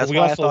 That's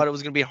why I thought it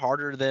was going to be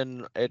harder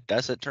than it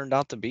turned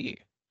out to be.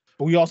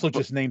 But we also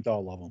just named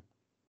all of them.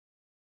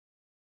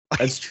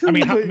 That's true. I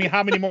mean,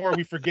 how many more are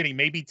we forgetting?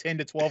 Maybe 10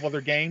 to 12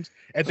 other games,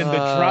 and then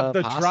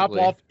the drop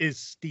off is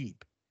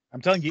steep.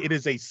 I'm telling you, it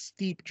is a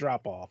steep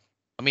drop off.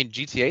 I mean,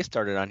 GTA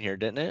started on here,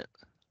 didn't it?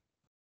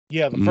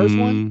 Yeah, the first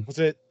one was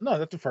it? No,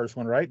 that's the first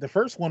one, right? The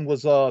first one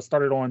was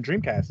started on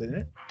Dreamcast, didn't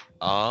it?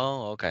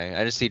 Oh, okay.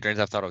 I just see Grand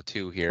Theft Auto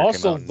 2 here.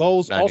 Also,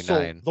 those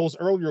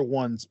earlier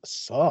ones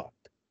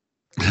sucked.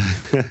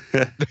 Yeah,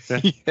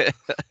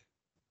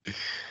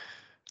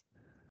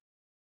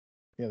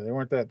 they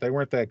weren't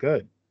that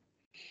good.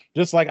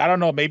 Just like, I don't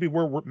know, maybe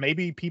we're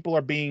revealing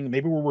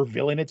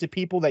it to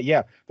people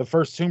that the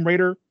first Tomb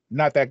Raider,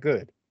 not that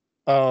good.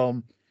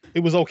 It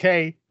was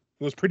okay.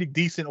 It was pretty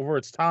decent over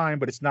its time,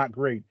 but it's not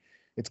great.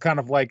 It's kind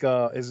of like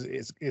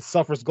it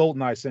suffers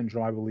GoldenEye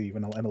syndrome, I believe,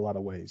 in a lot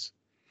of ways.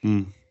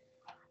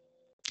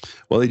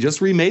 Well, they just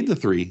remade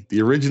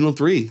the original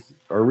 3,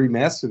 or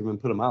remastered them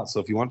and put them out. So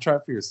if you want to try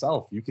it for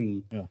yourself, you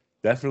can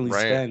definitely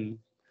spend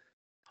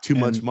too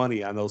much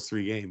money on those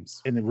 3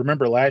 games. And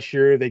remember, last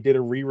year they did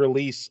a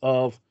re-release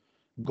of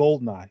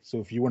GoldenEye. So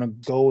if you want to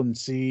go and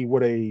see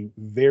what a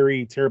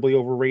very terribly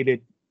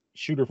overrated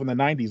shooter from the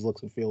 90s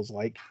looks and feels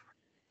like,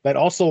 that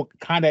also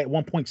kind of at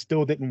one point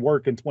still didn't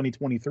work in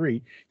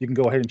 2023, you can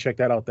go ahead and check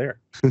that out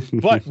there.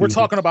 But we're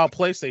talking about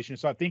PlayStation,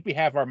 so I think we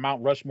have our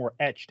Mount Rushmore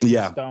etched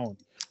in stone,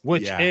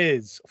 which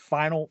is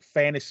Final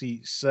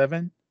Fantasy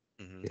VII,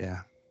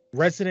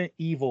 Resident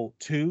Evil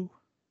 2,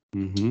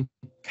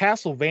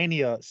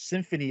 Castlevania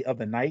Symphony of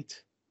the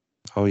Night,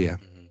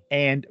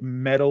 and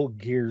Metal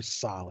Gear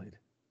Solid.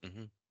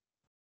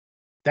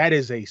 That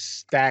is a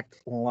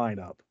stacked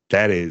lineup.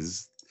 That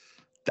is,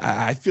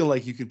 I feel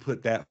like you could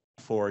put that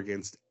 4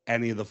 against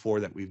any of the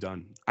 4 that we've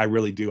done. I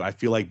really do. I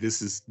feel like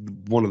this is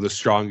one of the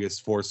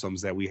strongest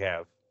foursomes that we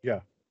have. Yeah,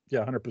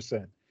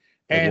 100%.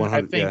 And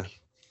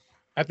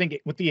I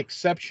think with the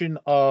exception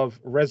of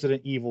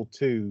Resident Evil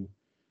 2,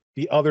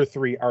 the other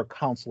 3 are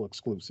console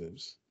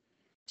exclusives.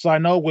 So I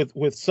know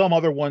with some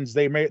other ones,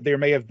 there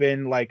may have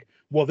been like,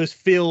 well, this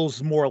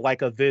feels more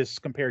like a this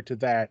compared to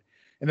that.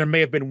 And there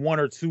may have been 1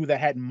 or 2 that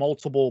had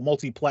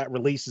multi-plat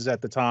releases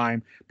at the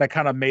time that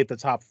kind of made the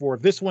top 4.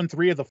 This one,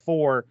 3 of the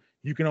 4,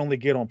 you can only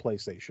get on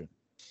PlayStation.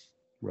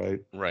 Right.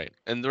 Right.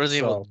 And the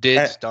Resident Evil So,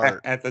 did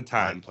start at the on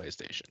time.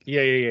 PlayStation.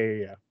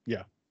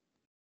 Yeah.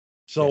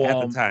 So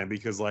at the time,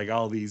 because like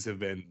all these have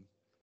been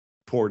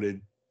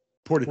ported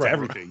to Right.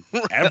 everything.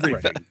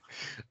 Everything.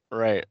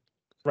 Right.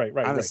 right.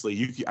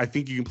 Honestly, I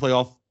think you can play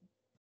all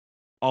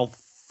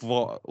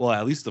four, well,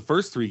 at least the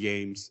first 3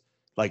 games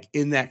like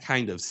in that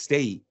kind of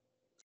state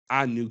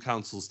on new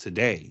consoles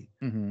today.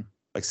 Mm-hmm.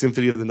 Like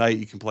Symphony of the Night,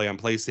 you can play on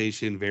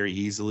PlayStation very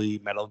easily.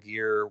 Metal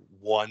Gear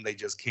 1, they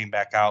just came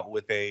back out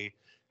with a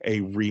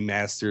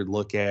remastered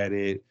look at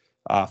it.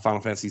 Final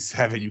Fantasy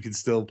 7, you can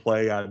still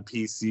play on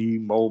PC,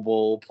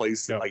 mobile,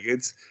 PlayStation. Yep. Like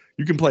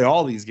you can play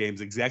all these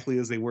games exactly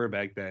as they were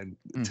back then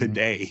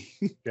today.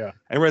 Yeah.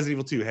 And Resident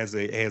Evil 2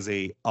 has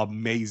a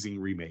amazing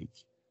remake.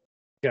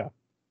 Yeah.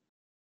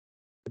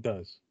 It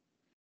does.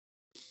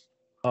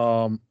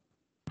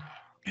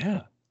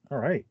 Yeah. All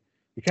right.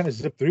 You kind of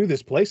zip through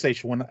this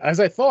PlayStation one.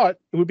 As I thought,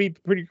 it would be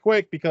pretty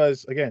quick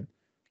because, again,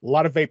 a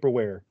lot of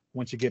vaporware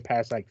once you get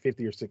past like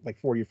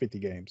 40 or 50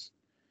 games.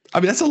 I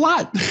mean, that's a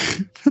lot.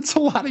 That's a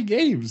lot of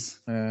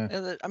games.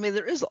 And I mean,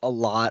 there is a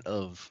lot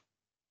of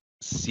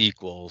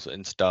sequels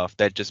and stuff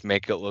that just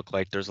make it look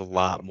like there's a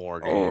lot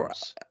more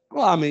games.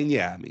 Well, I mean,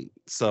 yeah. I mean,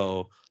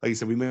 so like you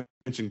said, we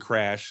mentioned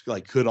Crash.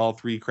 Like, could all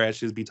 3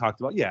 Crashes be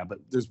talked about? Yeah, but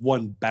there's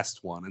one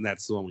best one, and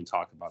that's the one we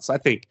talk about. So I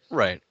think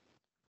Right.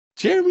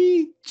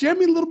 Jeremy, a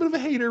little bit of a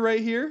hater right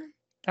here.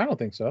 I don't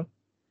think so.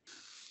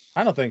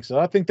 I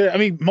think I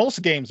mean,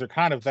 most games are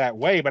kind of that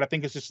way, but I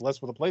think it's just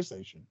less with the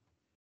PlayStation.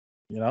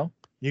 You know,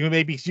 you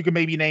can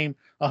maybe name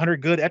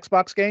 100 good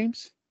Xbox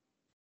games,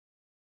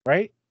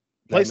 right?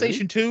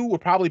 PlayStation 2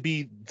 would probably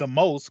be the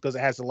most because it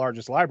has the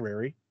largest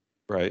library.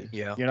 Right.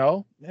 Yeah. You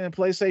know, and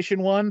PlayStation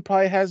 1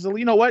 probably has the,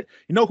 you know what?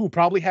 You know who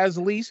probably has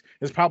the least?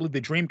 Is probably the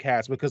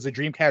Dreamcast, because the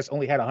Dreamcast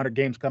only had 100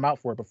 games come out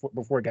for it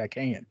before it got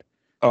canned.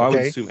 Oh,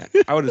 okay?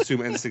 I would assume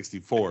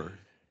N64.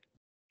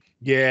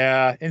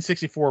 Yeah,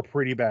 N64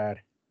 pretty bad.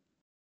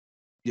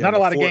 Yeah, not a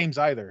lot of games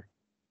either.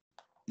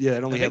 Yeah,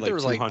 it only had like there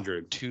was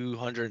 200. Like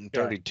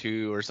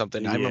 232 or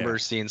something. Yeah. I remember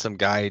seeing some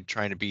guy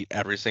trying to beat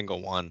every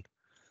single one.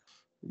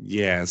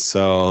 Yeah,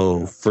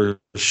 so for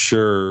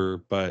sure.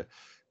 But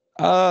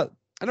I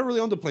never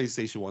really owned a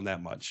PlayStation 1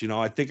 that much. You know,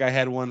 I think I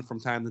had one from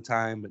time to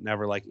time, but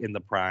never like in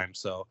the prime.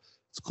 So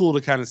it's cool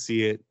to kind of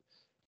see it.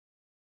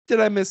 Did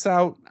I miss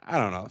out? I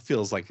don't know. It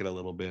feels like it a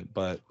little bit,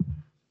 but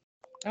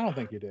I don't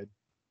think you did.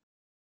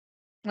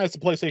 That's the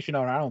PlayStation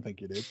owner. I don't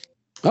think you did.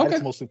 okay. I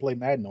just mostly played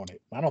Madden on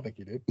it. I don't think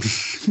you did.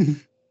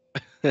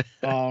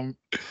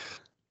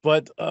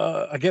 But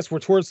I guess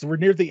we're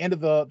near the end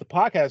of the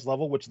podcast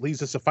level, which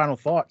leads us to final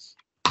thoughts.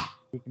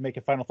 We can make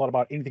a final thought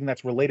about anything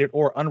that's related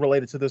or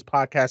unrelated to this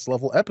podcast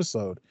level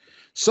episode.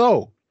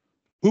 So,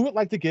 who would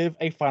like to give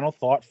a final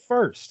thought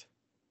first?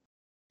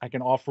 I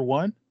can offer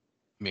one.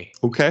 Me.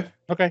 Okay,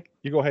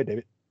 you go ahead,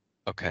 David.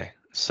 Okay,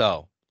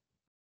 so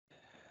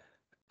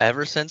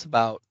ever since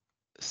about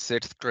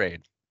 6th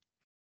grade,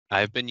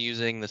 I've been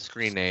using the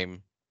screen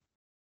name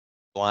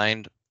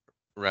Blind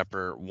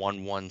Repper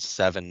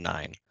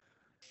 1179.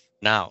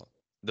 Now,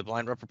 the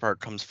Blind Repper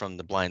part comes from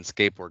the Blind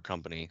Skateboard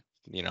Company.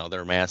 You know,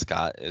 their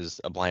mascot is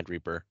a Blind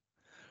Reaper.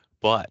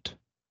 But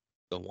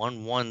the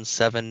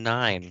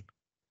 1179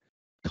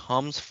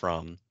 comes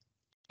from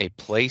a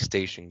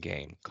PlayStation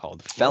game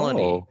called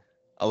Felony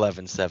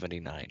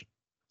 1179.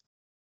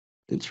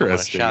 Interesting. I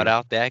want to shout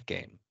out that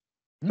game.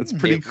 That's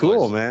pretty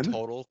cool, man.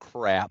 Total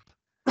crap.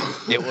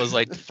 It was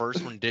like the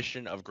first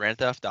rendition of Grand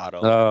Theft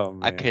Auto. Oh,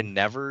 man. I could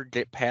never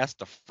get past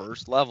the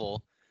first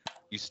level.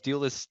 You steal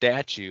this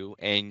statue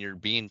and you're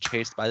being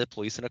chased by the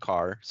police in a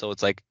car. So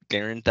it's like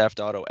Grand Theft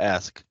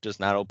Auto-esque, just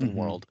not open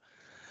world.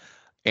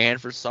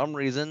 And for some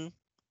reason,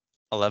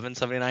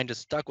 1179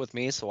 just stuck with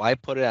me. So I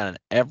put it on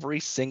every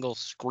single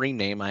screen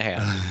name I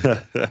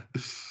have.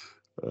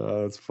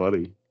 That's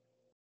funny.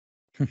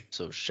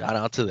 So shout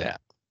out to that.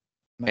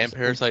 Nice. And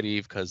Parasite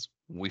Eve, because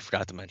we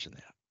forgot to mention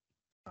that.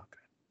 Okay.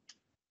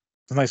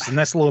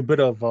 Nice little bit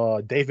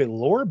of David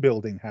lore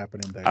building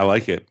happening there. I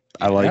like it.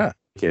 I like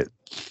it.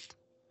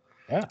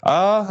 Yeah.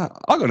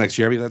 I'll go next,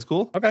 Jeremy. That's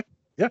cool. Okay.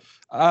 Yeah.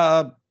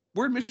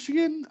 We're in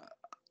Michigan.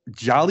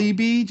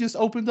 Jollibee just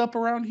opened up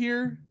around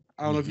here.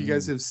 I don't know if you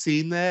guys have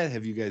seen that.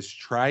 Have you guys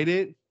tried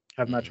it?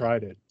 Have not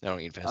tried it. I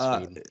don't eat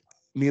fast food.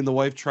 Me and the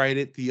wife tried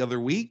it the other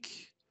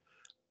week.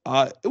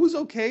 It was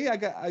okay.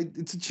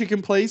 It's a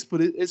chicken place,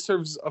 but it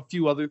serves a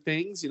few other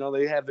things. You know,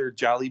 they have their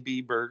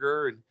Jollibee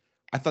burger, and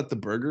I thought the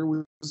burger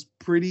was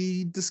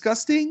pretty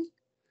disgusting,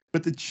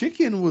 but the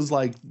chicken was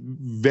like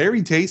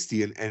very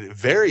tasty and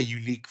very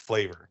unique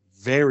flavor.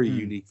 Very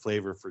unique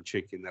flavor for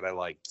chicken that I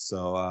liked.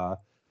 So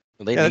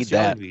they need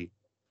that.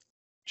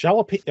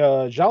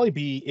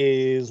 Jollibee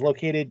is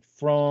located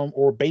from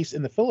or based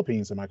in the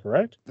Philippines. Am I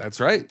correct? That's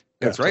right.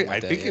 That's right.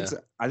 Like I think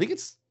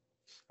it's.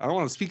 I don't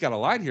want to speak out of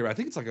line here. But I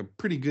think it's like a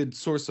pretty good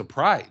source of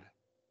pride.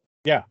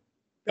 Yeah.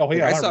 Oh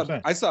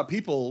yeah. I saw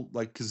people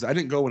like, because I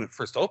didn't go when it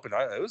first opened.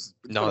 That was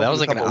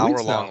like an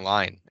hour-long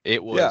line.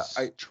 It was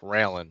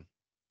trailing.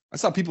 I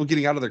saw people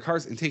getting out of their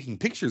cars and taking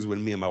pictures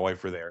when me and my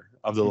wife were there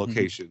of the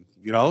location.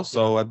 You know,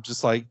 so I'm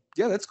just like,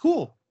 yeah, that's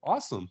cool,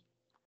 awesome.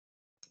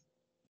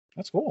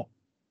 That's cool.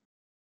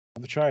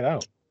 I'll have to try it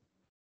out.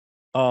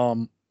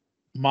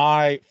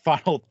 My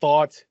final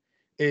thought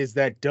is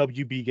that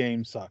WB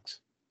game sucks.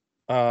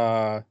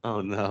 Oh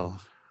no.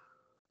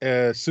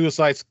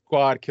 Suicide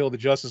Squad Kill the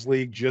Justice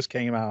League just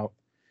came out,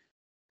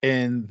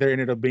 and there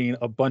ended up being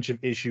a bunch of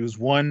issues.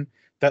 One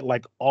that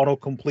like auto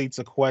completes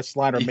a quest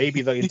line or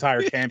maybe the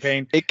entire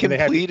campaign. It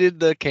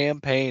completed the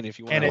campaign if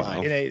you want to.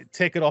 And it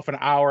take it off an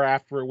hour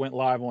after it went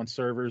live on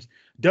servers.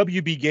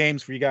 WB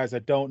Games, for you guys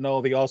that don't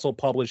know, they also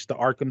published the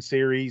Arkham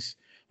series,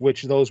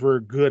 which those were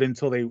good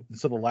until the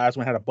last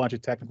one had a bunch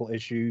of technical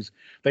issues.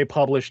 They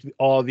published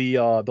all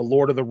the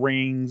Lord of the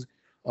Rings,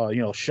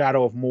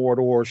 Shadow of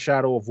Mordor,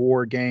 Shadow of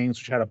War games,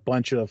 which had a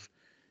bunch of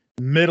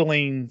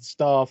middling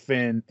stuff,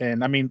 and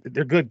I mean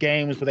they're good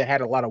games, but they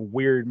had a lot of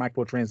weird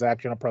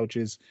microtransaction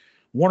approaches.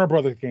 Warner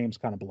Brothers games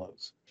kind of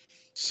blows.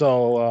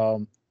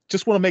 So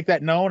just want to make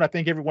that known. I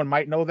think everyone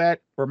might know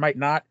that or might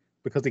not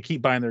because they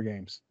keep buying their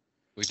games.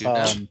 We do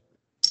now.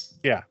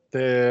 Yeah,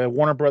 the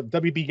Warner Brothers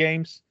WB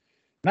games,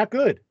 not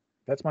good.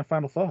 That's my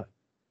final thought.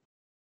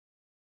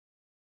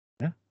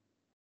 Yeah.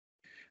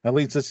 That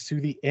leads us to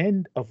the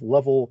end of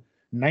level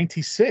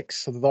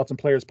 96 of the Thoughts and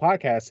Players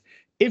podcast.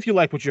 If you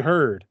like what you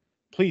heard,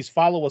 please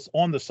follow us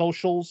on the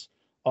socials.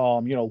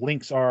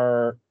 Links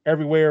are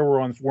everywhere.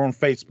 We're on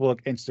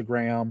Facebook,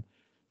 Instagram,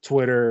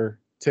 Twitter,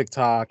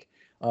 TikTok.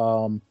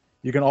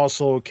 You can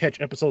also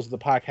catch episodes of the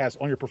podcast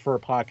on your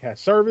preferred podcast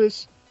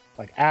service,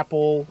 like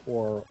Apple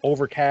or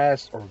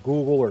Overcast or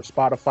Google or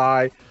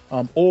Spotify.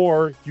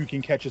 Or you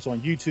can catch us on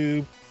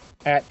YouTube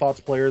at Thoughts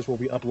Players, where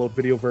we upload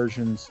video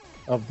versions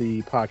of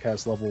the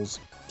podcast levels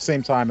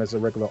same time as the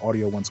regular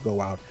audio ones go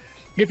out.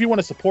 If you want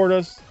to support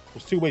us,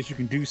 there's two ways you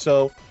can do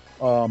so.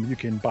 You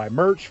can buy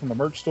merch from the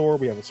merch store.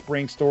 We have a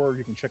spring store.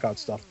 You can check out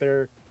stuff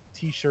there.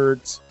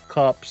 T-shirts,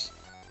 cups,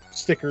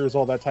 stickers,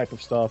 all that type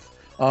of stuff.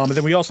 And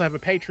then we also have a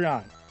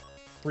Patreon.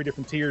 3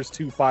 different tiers,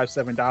 $2,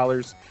 $5,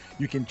 $7.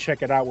 You can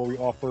check it out where we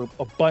offer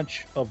a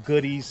bunch of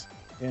goodies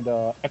and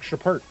extra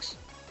perks.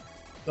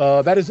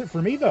 That is it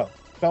for me, though.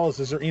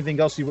 Fellas, is there anything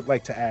else you would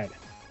like to add?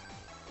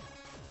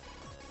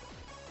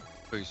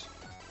 Please.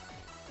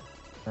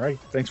 All right.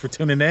 Thanks for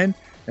tuning in,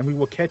 and we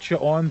will catch you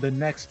on the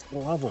next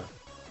level.